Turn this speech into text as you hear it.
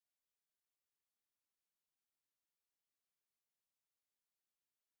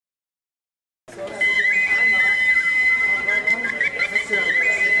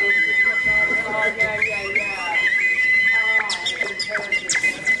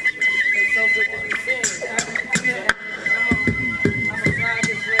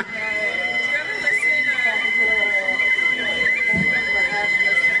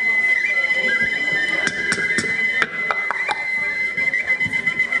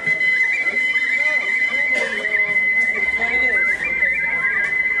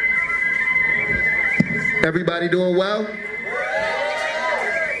Everybody doing well?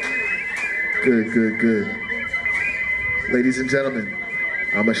 Good, good, good. Ladies and gentlemen,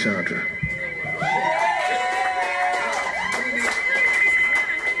 I'm Chandra.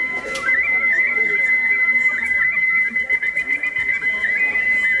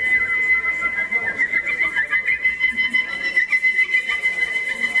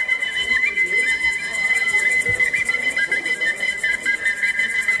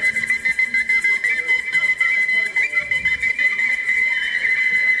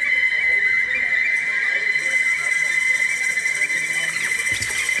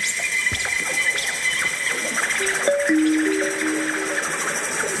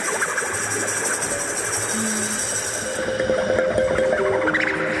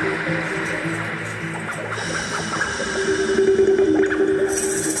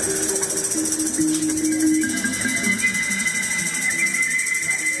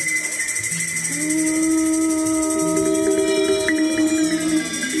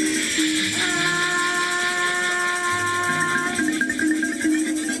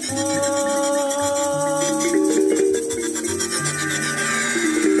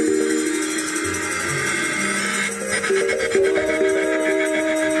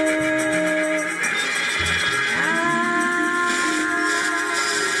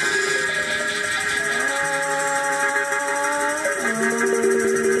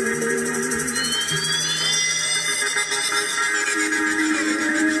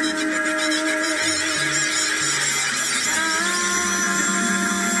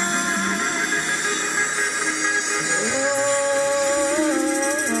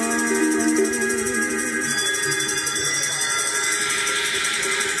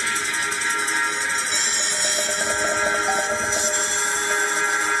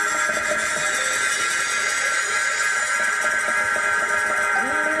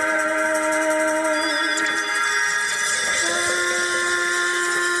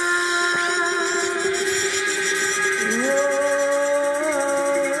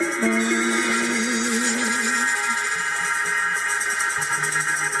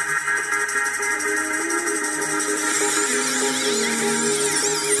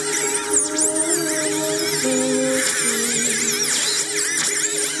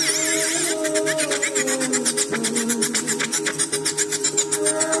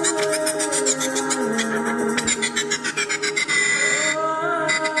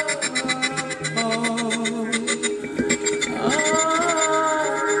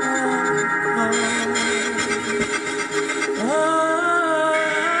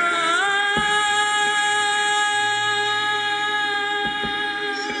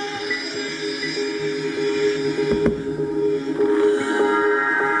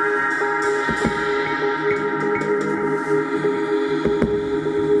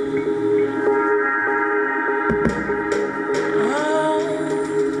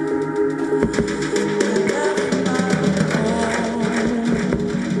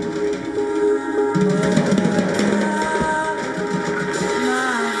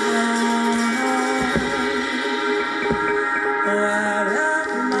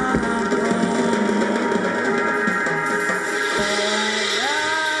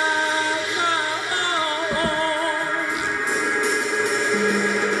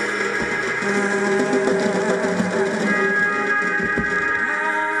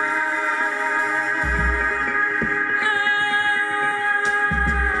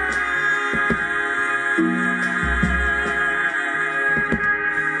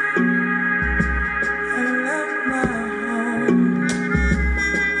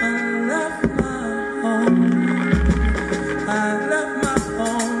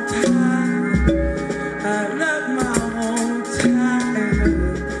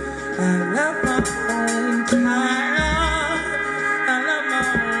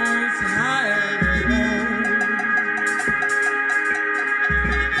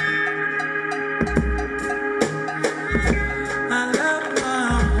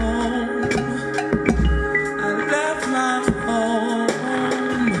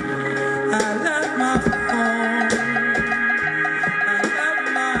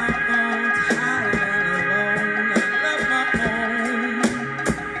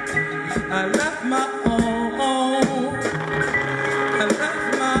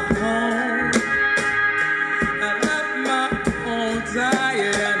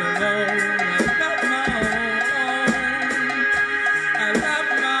 tired and alone. I love my home. I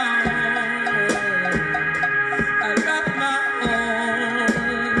love my home. I love my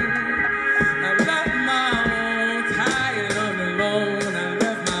home. Tired and alone. I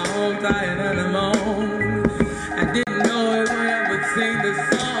left my home tired and alone. I didn't know if I would sing the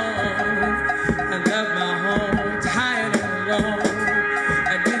song. I left my home tired and alone.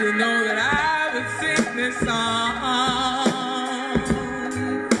 I didn't know that I would sing this song.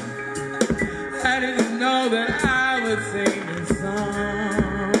 I didn't know that I would sing this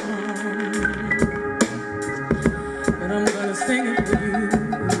song. But I'm gonna sing it for you.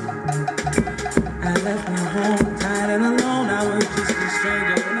 I left my home tired and alone. I was just a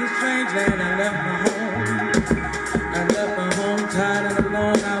stranger in a strange land. I left my home. I left my home tired and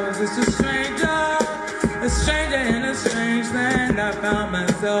alone. I was just a stranger in a strange land. I found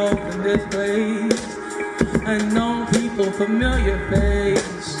myself in this place. Unknown people, familiar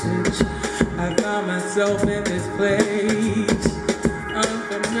faces. I found myself in this place.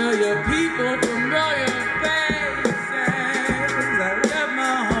 Unfamiliar people, familiar faces. I left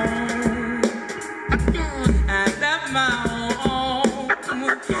my home. I left my home.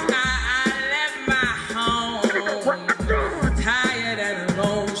 I left my home. Tired and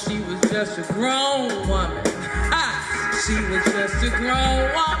alone. She was just a grown woman. She was just a grown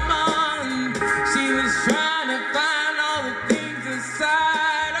woman. She was trying to find all the things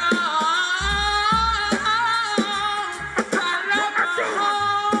inside. Oh, I left my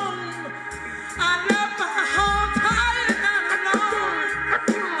home. I left my home tired and alone.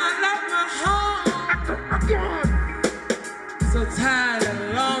 I left my home so tired and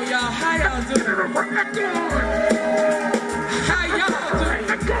alone. Y'all, how y'all doing? How y'all doing?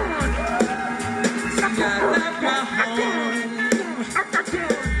 See, I left my home.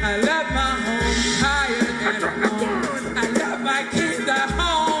 I left my home tired and alone. I left my kids at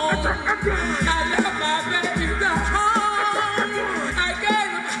home. I left my babies at home. I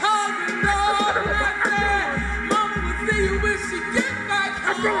gave them hugs and love. And I said, Mama will see you when she gets back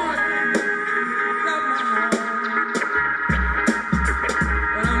home. Left my home.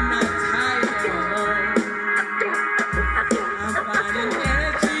 But I'm not tired and alone. I'm finding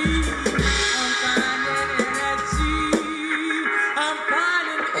energy. I'm finding energy. I'm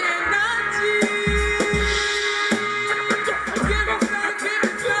finding energy. Give it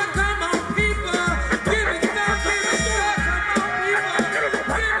some, come on, people. Give it some, come on, people.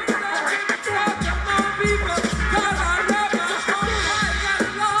 Give it some, come on, people. 'Cause I love my home, I got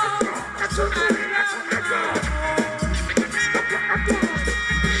love. I love my home.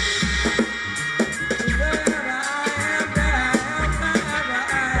 Wherever I am, there I am.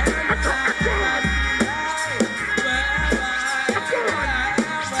 Wherever I am, there I am.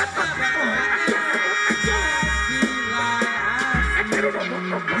 Wherever I am, there I am. Wherever I am,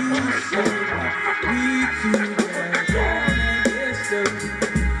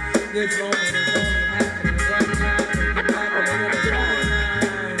 this moment is only happening one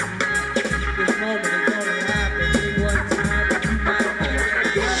time. This moment is only happening one time. You might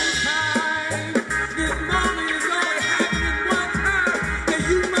not get one time. This moment is only happening one time, and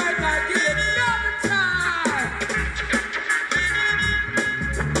you might not get another time.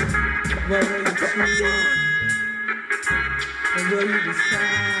 What will you choose? And will you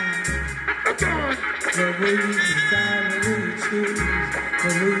decide? What will you decide? What will you choose?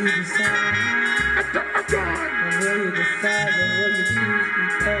 What will you decide? What will you decide? What will you choose?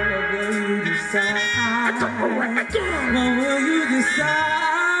 What will you decide? What will you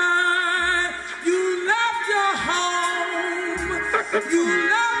decide? You left your home. You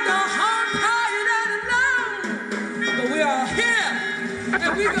left your home tired and alone. But we are here,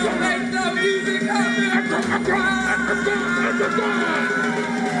 and we gonna make the music up here.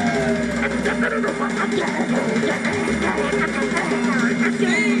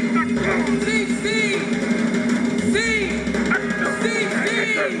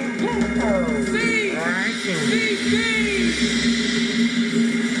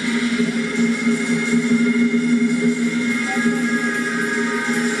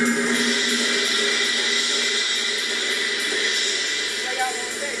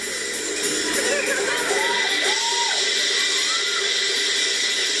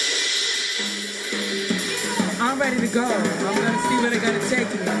 I'm ready to go. I'm gonna see where they're gonna take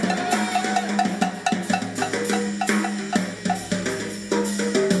me.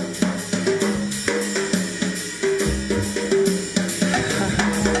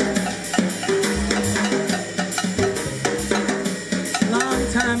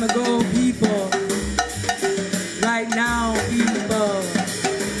 Long time ago, people. Right now, people.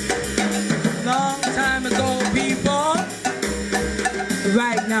 Long time ago, people.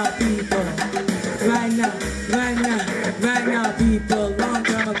 right now, people. Right now, right now, right now, people. Long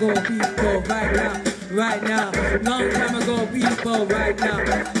time ago, people. Right now, right now. Long time ago, people. Right now,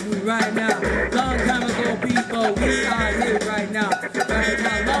 right now. Long time ago, people. We are here right now, right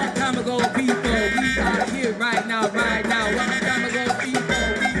now. Long time ago, people. We are here right now, right now. Long time ago, people.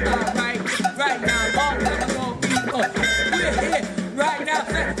 We are right now. Long time ago, people. We're here right now.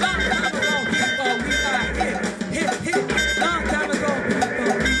 Long time ago, people. We are here. Long time ago,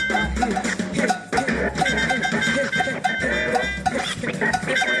 people. We are here.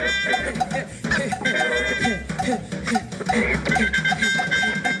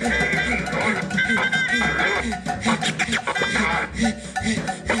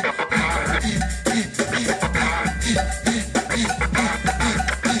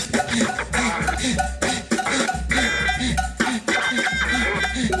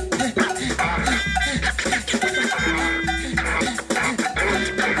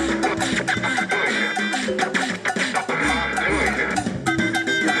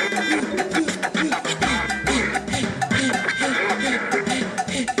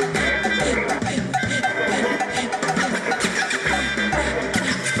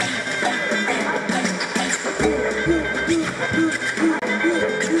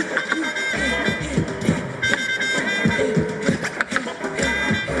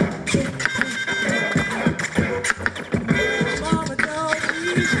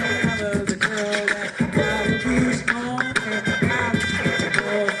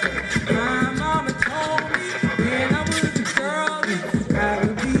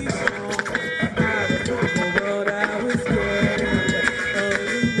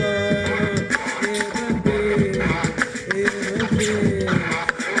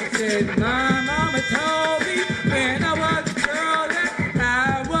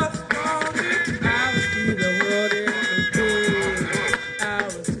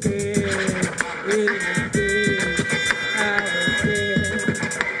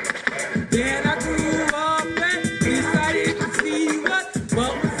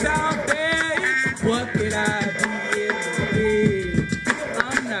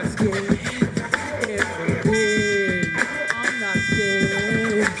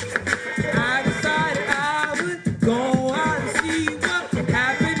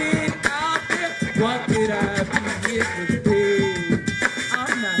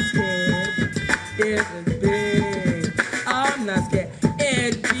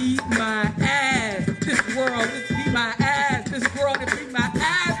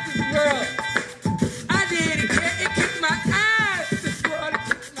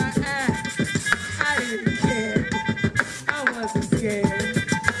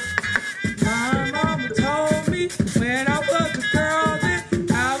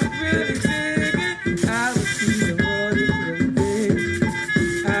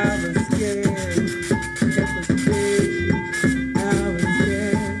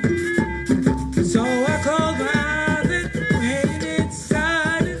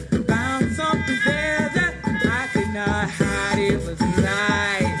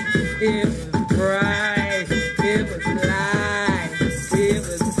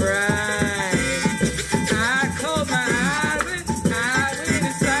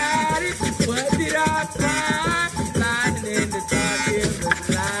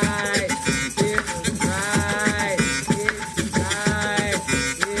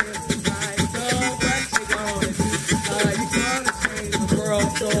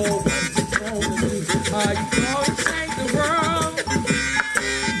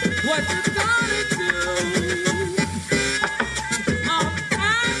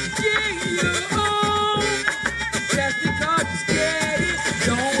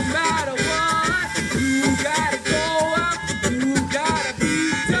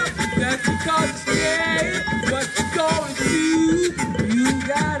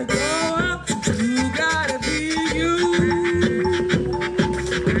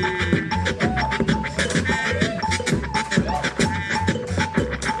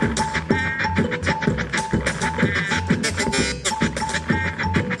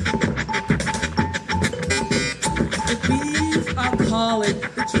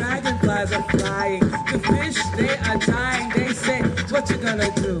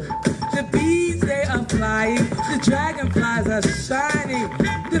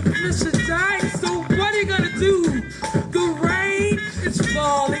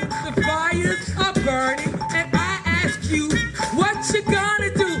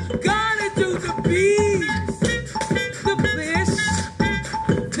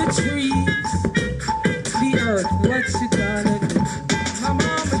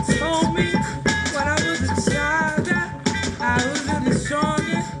 I was really strong.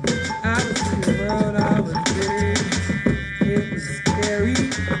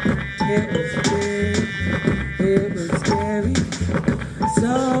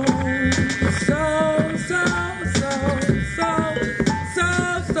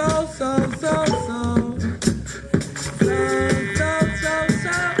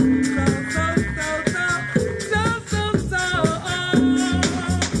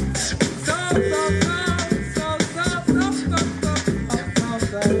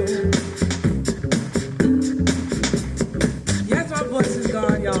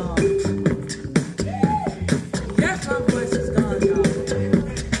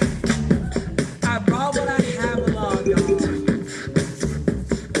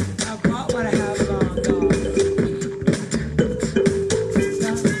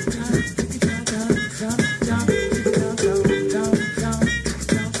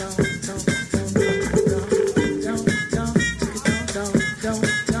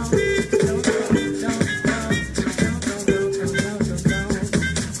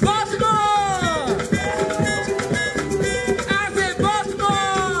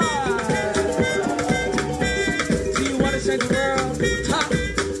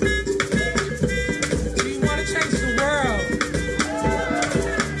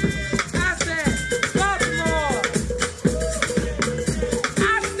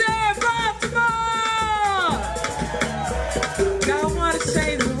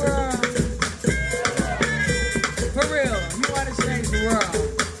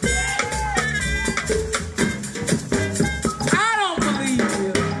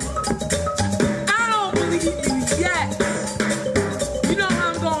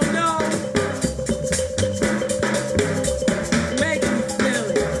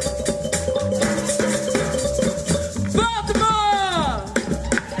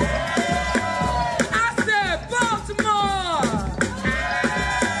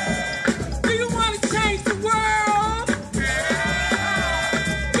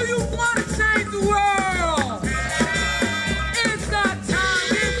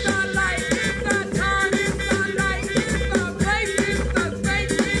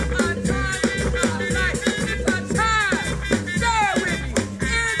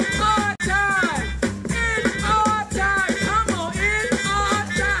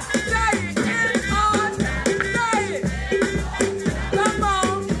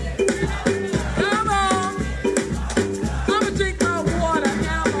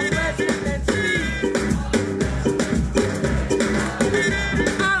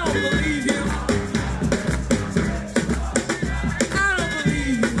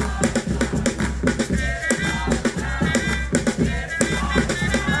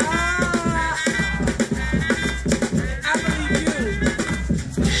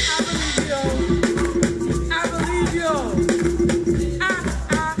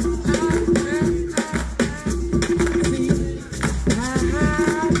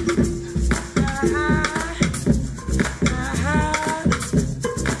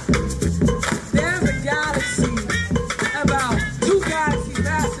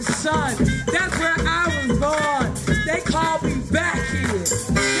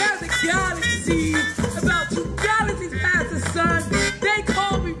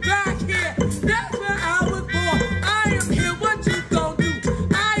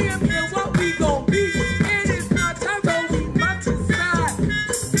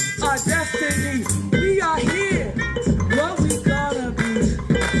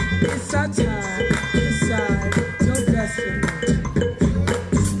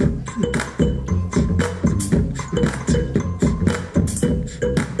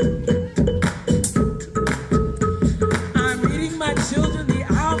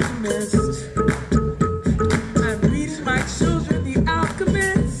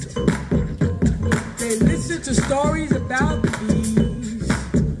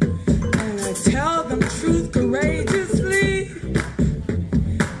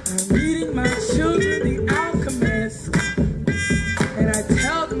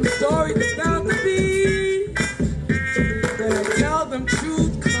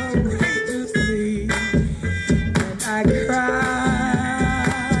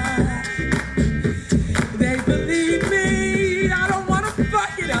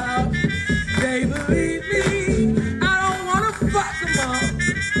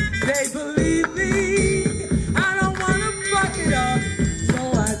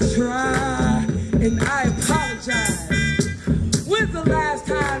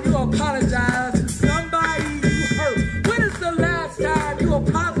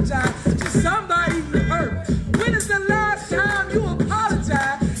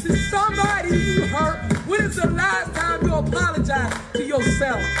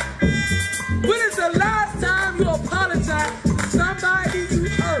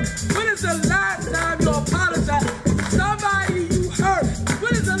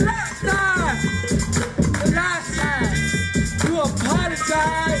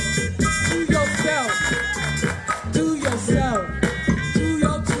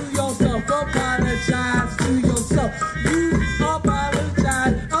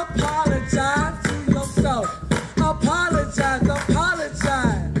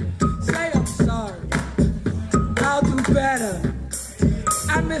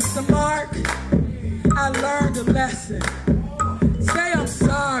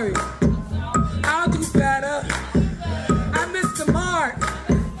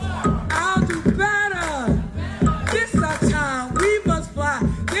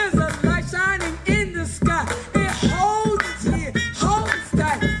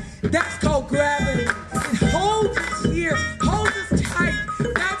 That's called gravity. It holds us here, holds us tight.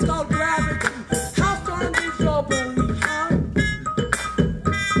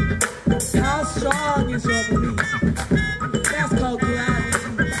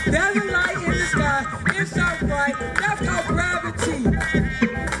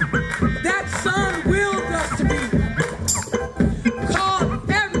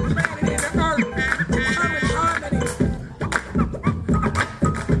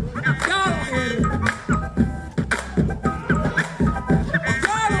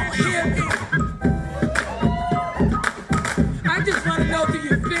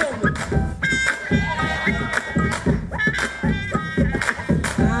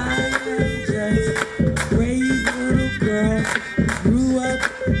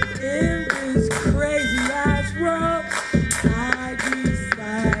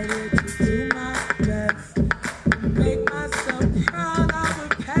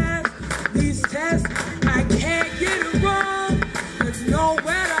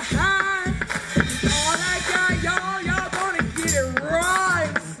 nowhere to hide. All I got, y'all gonna get it raw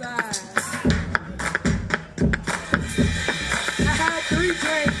inside. I had 3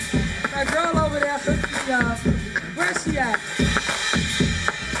 drinks. My girl over there hooked me up. Where's she at?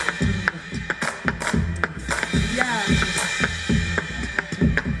 Yeah.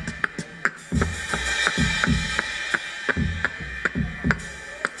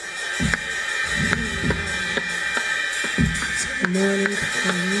 So the morning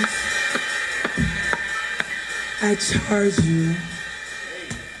comes. I charge you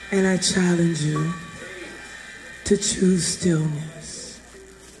and I challenge you to choose stillness.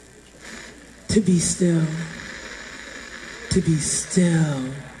 To be still. To be still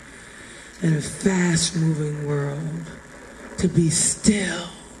in a fast-moving world. To be still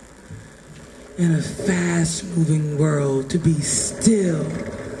in a fast-moving world. To be still.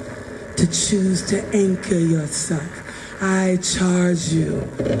 To choose to anchor yourself. I charge you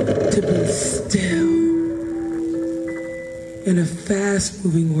to be still in a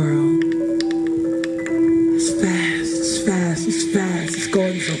fast-moving world. It's fast, it's fast, it's fast, it's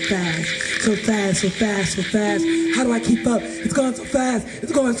going so fast. So fast, so fast, so fast. How do I keep up? It's going so fast,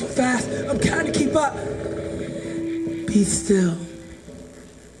 it's going so fast. I'm trying to keep up. Be still.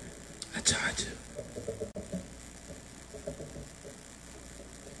 I charge you.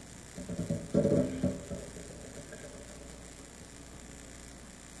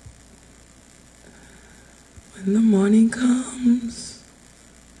 When the morning comes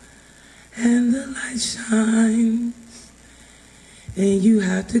and the light shines and you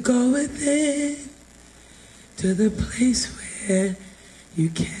have to go within to the place where you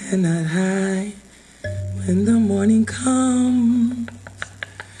cannot hide. When the morning comes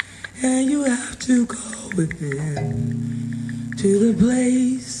and you have to go within to the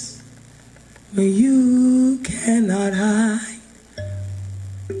place where you cannot hide.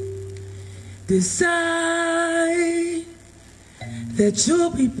 Decide that you'll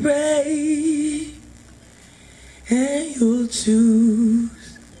be brave and you'll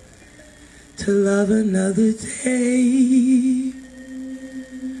choose to love another day.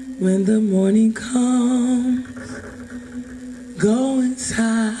 When the morning comes, go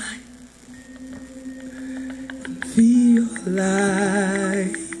inside and feel your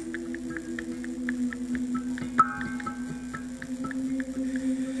life.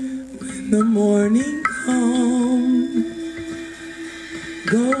 When the morning comes,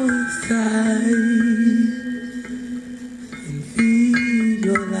 go inside and feel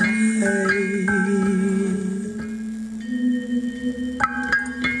your life.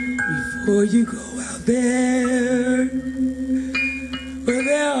 Before you go out there, where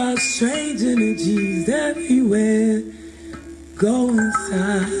there are strange energies everywhere, go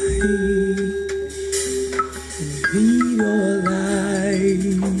inside and feel your life.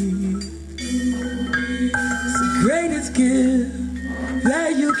 It's the greatest gift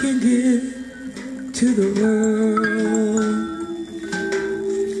that you can give to the world.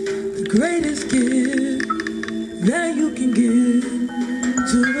 The greatest gift that you can give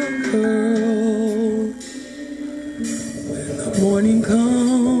to the world. When the morning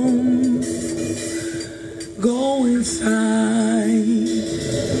comes, go inside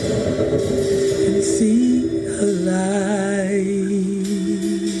and see the light.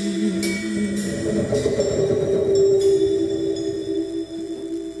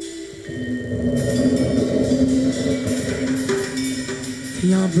 Can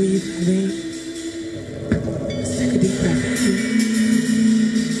y'all breathe with me? Let's take a deep breath in.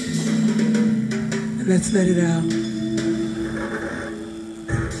 And let's let it out.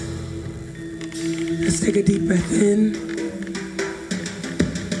 Let's take a deep breath in.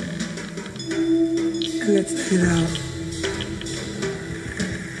 And let's let it out.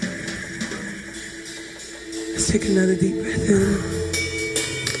 Let's take another deep breath in.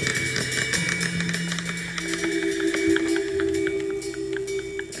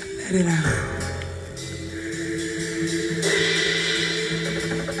 Let it out.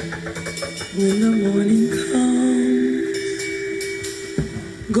 When the morning comes,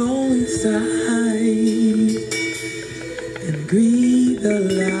 go inside and breathe the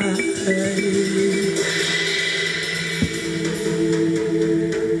light.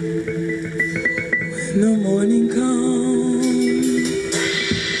 When the morning comes,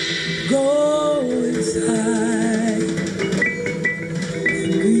 go inside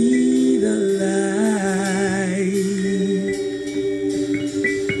and breathe the light.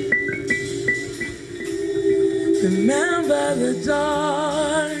 Remember the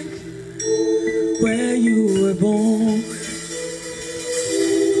dark where you were born.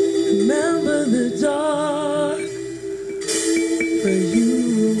 Remember the dark where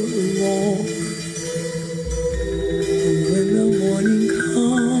you alone. When the morning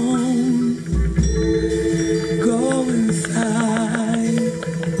comes, go inside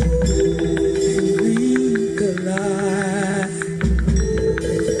and blink a light.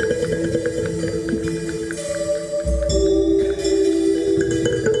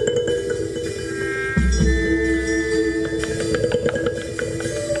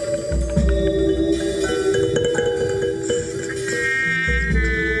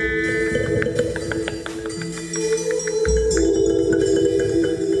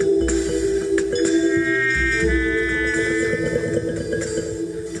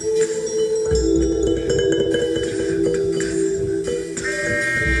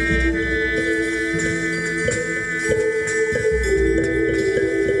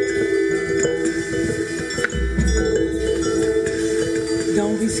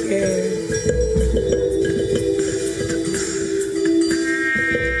 Don't be scared.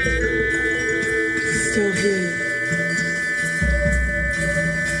 You're still here.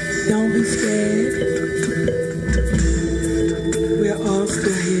 Don't be scared. We're all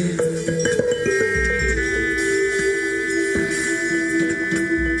still here.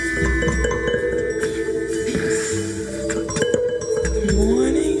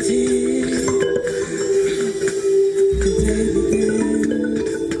 Morning's here. The day begins.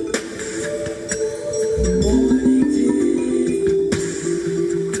 Morning's here.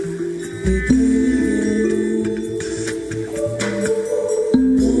 The day begins.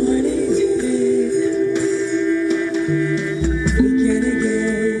 Morning's here. Begin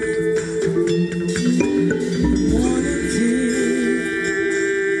again. Morning's here.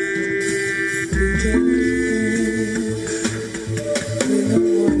 Begin again. When the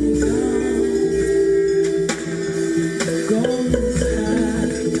morning comes, go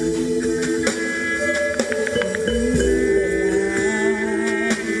inside.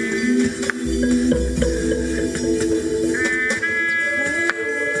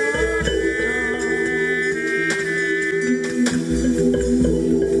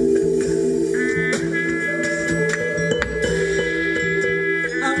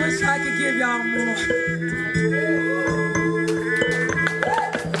 I wish I could give y'all more.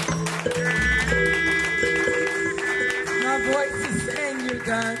 My voice is saying you're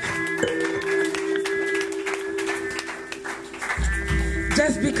done.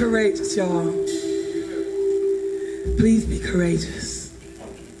 Just be courageous, y'all. Please be courageous.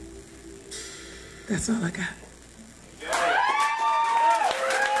 That's all I got.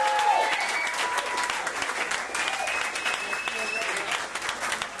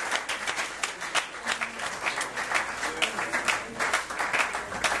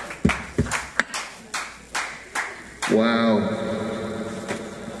 Wow.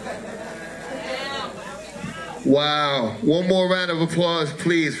 Wow. One more round of applause,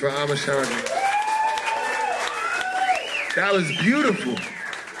 please, for Chandra. That was beautiful.